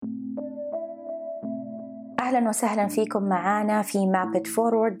أهلا وسهلا فيكم معنا في مابت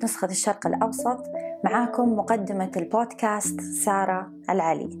فورورد نسخة الشرق الأوسط. معاكم مقدمة البودكاست سارة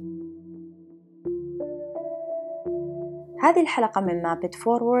العلي. هذه الحلقة من مابت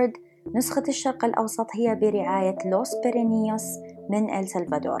فورورد نسخة الشرق الأوسط هي برعاية لوس بيرينيوس من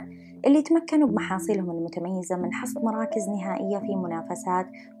السلفادور، اللي تمكنوا بمحاصيلهم المتميزة من حصد مراكز نهائية في منافسات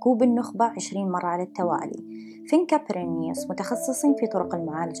كوب النخبة 20 مرة على التوالي. فينكا بيرينيوس متخصصين في طرق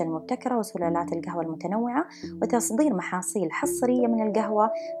المعالجة المبتكرة وسلالات القهوة المتنوعة وتصدير محاصيل حصرية من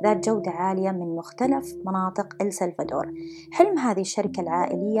القهوة ذات جودة عالية من مختلف مناطق السلفادور. حلم هذه الشركة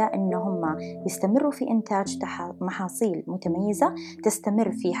العائلية أنهم يستمروا في إنتاج محاصيل متميزة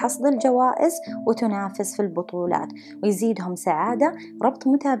تستمر في حصد الجوائز وتنافس في البطولات، ويزيدهم سعادة ربط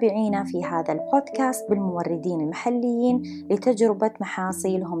متابعينا في هذا البودكاست بالموردين المحليين لتجربة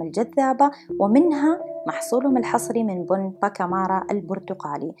محاصيلهم الجذابة ومنها محصولهم الحصري من بن باكامارا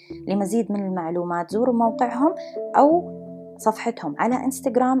البرتقالي. لمزيد من المعلومات زوروا موقعهم أو صفحتهم على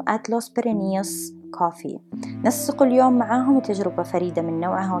انستغرام @losperineoscoffee. نسقوا اليوم معاهم تجربة فريدة من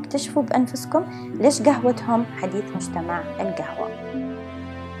نوعها واكتشفوا بأنفسكم ليش قهوتهم حديث مجتمع القهوة.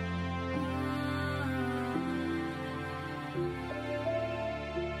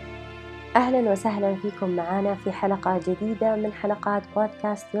 أهلا وسهلا فيكم معنا في حلقة جديدة من حلقات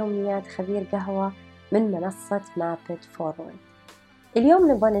بودكاست يوميات خبير قهوة من منصة مابت فورورد.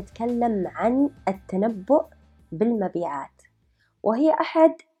 اليوم نبغى نتكلم عن التنبؤ بالمبيعات، وهي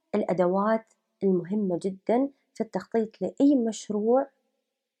أحد الأدوات المهمة جدا في التخطيط لأي مشروع،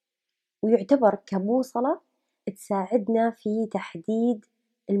 ويعتبر كبوصلة تساعدنا في تحديد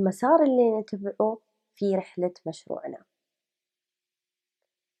المسار اللي نتبعه في رحلة مشروعنا.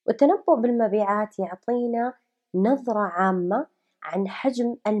 والتنبؤ بالمبيعات يعطينا نظرة عامة عن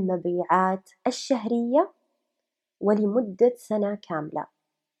حجم المبيعات الشهرية ولمدة سنة كاملة،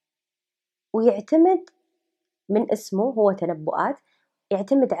 ويعتمد من اسمه هو تنبؤات،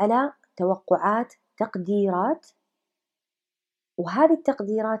 يعتمد على توقعات تقديرات، وهذه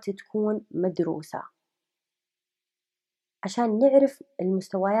التقديرات تكون مدروسة عشان نعرف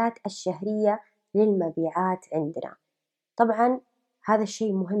المستويات الشهرية للمبيعات عندنا. طبعا هذا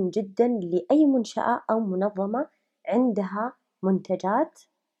الشيء مهم جدا لأي منشأة أو منظمة عندها منتجات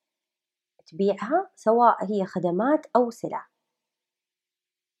تبيعها، سواء هي خدمات أو سلع.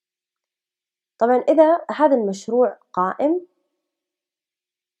 طبعا إذا هذا المشروع قائم،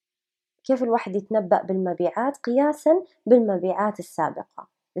 كيف الواحد يتنبأ بالمبيعات؟ قياسا بالمبيعات السابقة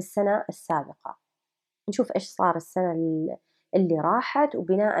للسنة السابقة، نشوف إيش صار السنة اللي راحت،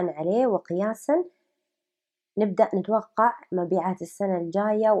 وبناء عليه وقياسا نبدأ نتوقع مبيعات السنة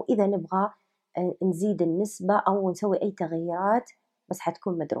الجاية، وإذا نبغى نزيد النسبة أو نسوي أي تغييرات بس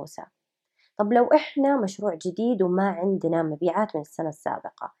حتكون مدروسة. طب لو إحنا مشروع جديد وما عندنا مبيعات من السنة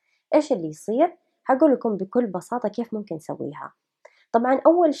السابقة، إيش اللي يصير؟ هقول لكم بكل بساطة كيف ممكن نسويها. طبعا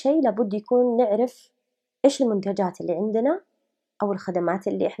أول شيء لابد يكون نعرف إيش المنتجات اللي عندنا أو الخدمات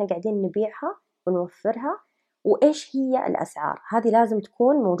اللي إحنا قاعدين نبيعها ونوفرها، وإيش هي الأسعار. هذه لازم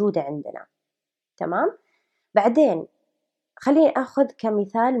تكون موجودة عندنا، تمام؟ بعدين خليني أخذ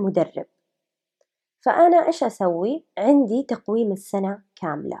كمثال مدرب. فأنا إيش أسوي؟ عندي تقويم السنة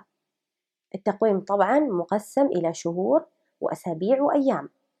كاملة. التقويم طبعا مقسم إلى شهور وأسابيع وأيام.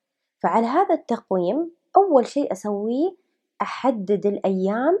 فعلى هذا التقويم أول شيء أسويه أحدد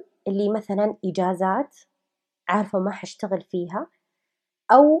الأيام اللي مثلا إجازات عارفة ما حشتغل فيها،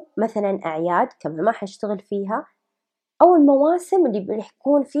 أو مثلا أعياد كمان ما حشتغل فيها، أو المواسم اللي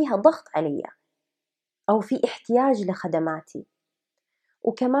بيكون فيها ضغط علي أو في احتياج لخدماتي.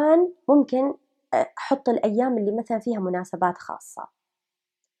 وكمان ممكن أحط الأيام اللي مثلا فيها مناسبات خاصة.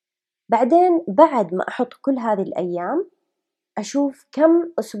 بعدين بعد ما أحط كل هذه الأيام أشوف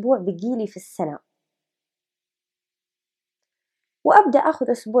كم أسبوع بقيلي في السنة، وأبدأ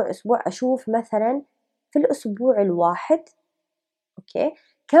أخذ أسبوع أسبوع أشوف مثلا في الأسبوع الواحد أوكي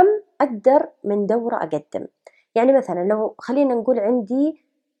كم أقدر من دورة أقدم. يعني مثلا لو خلينا نقول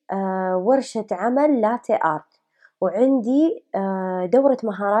عندي ورشة عمل لاتي آرت، وعندي دورة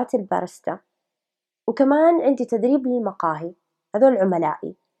مهارات البارستا، وكمان عندي تدريب للمقاهي، هذول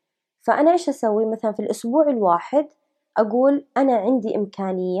عملائي. فأنا إيش أسوي؟ مثلا في الأسبوع الواحد أقول أنا عندي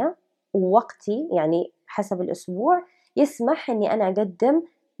إمكانية ووقتي، يعني حسب الأسبوع يسمح أني أنا أقدم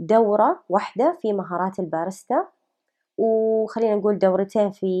دورة واحدة في مهارات البارستا، وخلينا نقول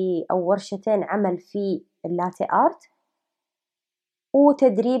دورتين في أو ورشتين عمل في اللاتي آرت،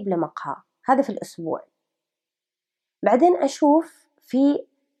 وتدريب لمقهى. هذا في الأسبوع. بعدين أشوف في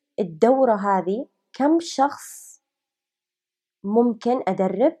الدورة هذه كم شخص ممكن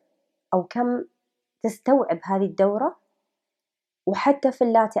أدرب أو كم تستوعب هذه الدورة. وحتى في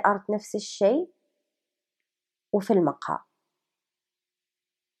اللاتي آرت نفس الشيء، وفي المقهى،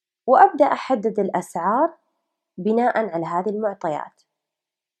 وأبدأ أحدد الأسعار بناءً على هذه المعطيات.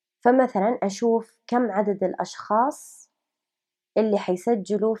 فمثلاً أشوف كم عدد الأشخاص اللي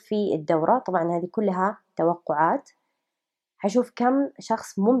حيسجلوا في الدورة، طبعاً هذه كلها توقعات، حشوف كم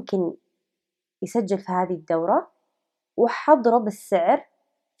شخص ممكن يسجل في هذه الدورة، وحضرب السعر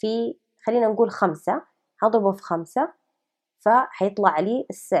في، خلينا نقول 5، هضربه في 5، فحيطلع لي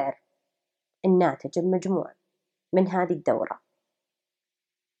السعر الناتج المجموع من هذه الدورة.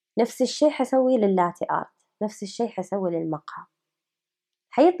 نفس الشيء حسوي لللاتي آرت، نفس الشيء حسوي للمقهى،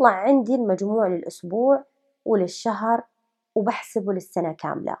 حيطلع عندي المجموع للأسبوع وللشهر، وبحسبه للسنة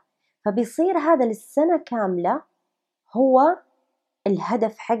كاملة. فبيصير هذا للسنة كاملة هو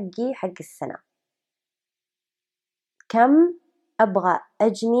الهدف حقي حق السنة، كم أبغى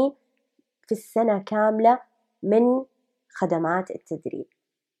أجني في السنة كاملة من خدمات التدريب.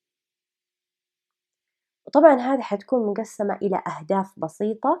 وطبعا هذه حتكون مقسمة إلى أهداف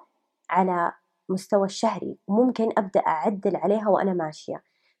بسيطة على مستوى الشهري، وممكن أبدأ أعدل عليها وأنا ماشية.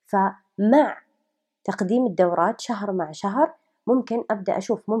 فمع تقديم الدورات شهر مع شهر ممكن أبدأ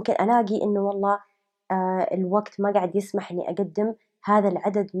أشوف، ممكن ألاقي إنه والله الوقت ما قاعد يسمح إني أقدم هذا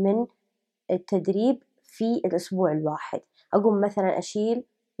العدد من التدريب في الأسبوع الواحد، أقوم مثلا أشيل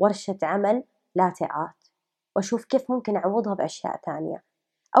ورشة عمل لاتي آرت وأشوف كيف ممكن أعوضها بأشياء تانية.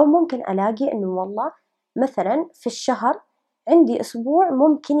 أو ممكن ألاقي إنه والله مثلا في الشهر عندي أسبوع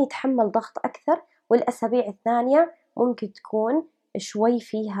ممكن يتحمل ضغط أكثر، والأسابيع الثانية ممكن تكون شوي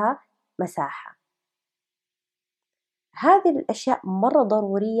فيها مساحة. هذه الأشياء مرة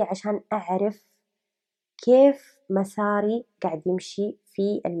ضرورية عشان أعرف كيف مساري قاعد يمشي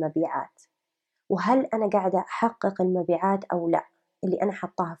في المبيعات، وهل أنا قاعدة أحقق المبيعات أو لا اللي أنا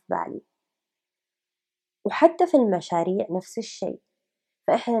حطاها في بالي. وحتى في المشاريع نفس الشيء،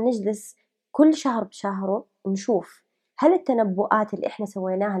 فإحنا نجلس كل شهر بشهره نشوف هل التنبؤات اللي إحنا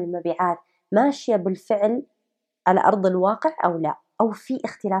سويناها للمبيعات ماشية بالفعل على أرض الواقع أو لا، أو في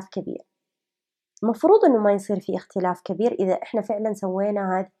اختلاف كبير. المفروض إنه ما يصير في اختلاف كبير إذا إحنا فعلا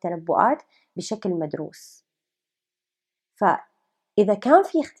سوينا هذه التنبؤات بشكل مدروس. فإذا كان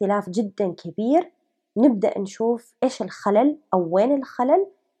في اختلاف جدا كبير نبدأ نشوف إيش الخلل أو وين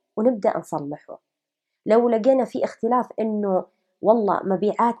الخلل ونبدأ نصلحه. لو لقينا في اختلاف إنه والله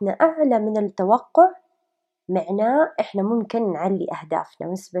مبيعاتنا أعلى من التوقع، معناه إحنا ممكن نعلي أهدافنا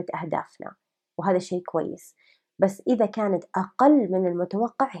ونثبت أهدافنا، وهذا شيء كويس. بس إذا كانت أقل من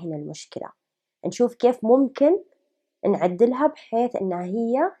المتوقع هنا المشكلة، نشوف كيف ممكن نعدلها بحيث إنها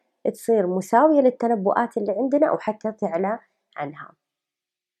هي تصير مساوية للتنبؤات اللي عندنا أو حتى تعلى عنها.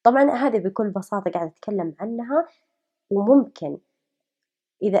 طبعا هذه بكل بساطة قاعدة أتكلم عنها، وممكن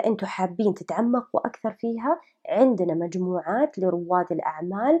إذا أنتم حابين تتعمقوا أكثر فيها عندنا مجموعات لرواد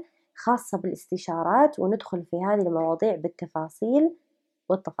الأعمال خاصة بالاستشارات، وندخل في هذه المواضيع بالتفاصيل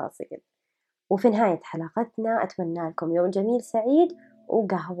والتفاصيل. وفي نهاية حلقتنا أتمنى لكم يوم جميل سعيد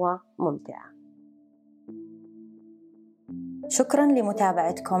وقهوة ممتعة. شكرا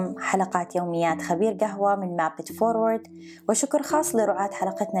لمتابعتكم حلقات يوميات خبير قهوة من مابت فورورد، وشكر خاص لرعاة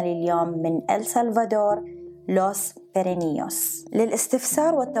حلقتنا لليوم من السلفادور لوس بيرينيوس.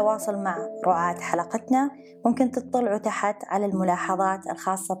 للاستفسار والتواصل مع رعاة حلقتنا ممكن تطلعوا تحت على الملاحظات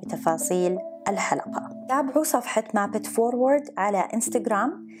الخاصة بتفاصيل الحلقة. تابعوا صفحة مابت فورورد على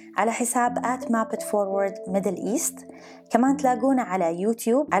انستغرام على حساب @mapitforwardmiddleeast. كمان تلاقونا على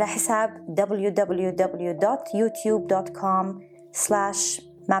يوتيوب على حساب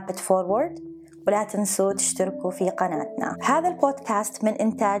www.youtube.com/mapitforward، ولا تنسوا تشتركوا في قناتنا. هذا البودكاست من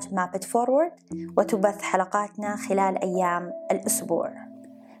إنتاج مابت فورورد، وتبث حلقاتنا خلال أيام الأسبوع.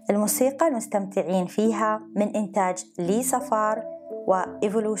 الموسيقى المستمتعين فيها من إنتاج لي صفار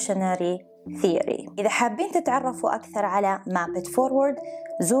وإيفولوشنري ثيوري. إذا حابين تتعرفوا أكثر على مابت فورورد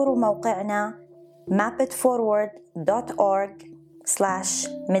زوروا موقعنا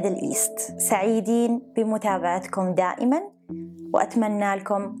mapitforward.org/middleeast. سعيدين بمتابعتكم دائما، وأتمنى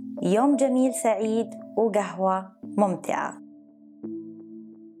لكم يوم جميل سعيد وقهوة ممتعة.